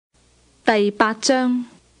第8章，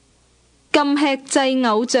禁吃祭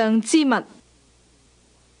偶像之物。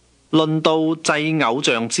論到祭偶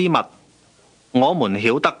像之物，我們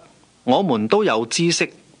曉得，我們都有知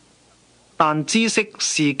識，但知識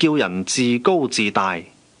是叫人自高自大，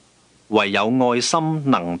唯有愛心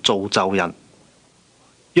能造就人。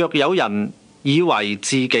若有人以為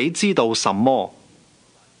自己知道什麼，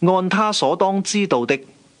按他所當知道的，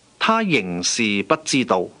他仍是不知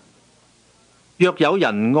道。若有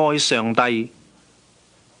人愛上帝，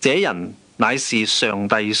這人乃是上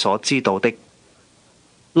帝所知道的。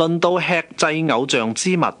論到吃祭偶像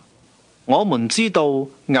之物，我們知道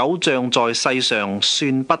偶像在世上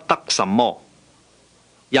算不得什麼，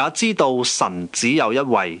也知道神只有一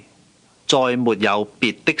位，再沒有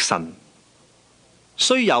別的神。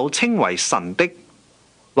雖有稱為神的，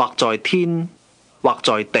或在天，或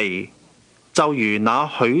在地，就如那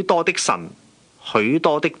許多的神，許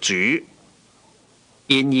多的主。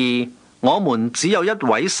然而我們只有一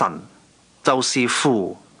位神，就是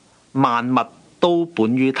父，萬物都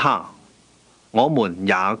本於他，我們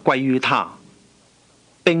也歸於他，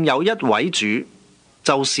並有一位主，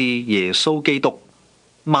就是耶穌基督，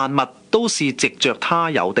萬物都是藉着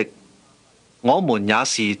他有的，我們也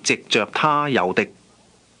是藉着他有的。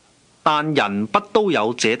但人不都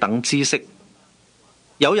有這等知識？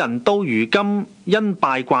有人到如今因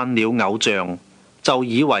拜慣了偶像，就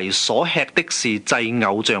以為所吃的是祭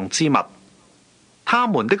偶像之物，他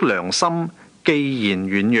們的良心既然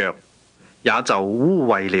軟弱，也就污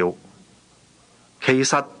穢了。其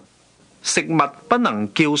實食物不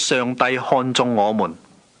能叫上帝看中我們，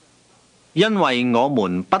因為我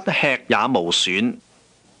們不吃也無損，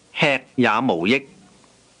吃也無益。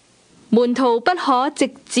門徒不可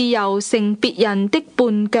藉自由成別人的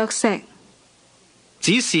絆腳石。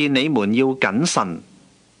只是你們要謹慎，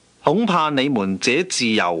恐怕你們這自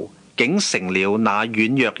由竟成了那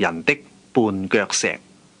軟弱人的絆腳石。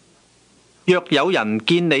若有人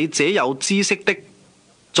見你這有知識的，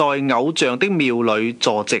在偶像的廟裏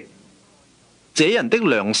坐席，這人的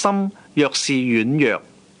良心若是軟弱，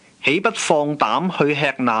豈不放膽去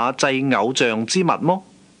吃那祭偶像之物麼？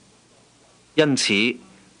因此，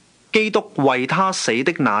基督為他死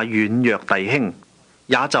的那軟弱弟兄，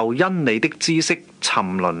也就因你的知識沉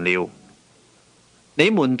淪了。你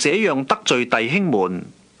們這樣得罪弟兄們，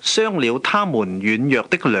傷了他們軟弱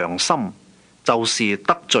的良心，就是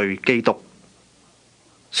得罪基督。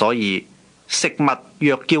所以食物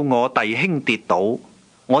若叫我弟兄跌倒，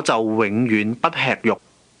我就永遠不吃肉，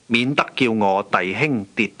免得叫我弟兄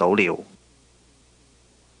跌倒了。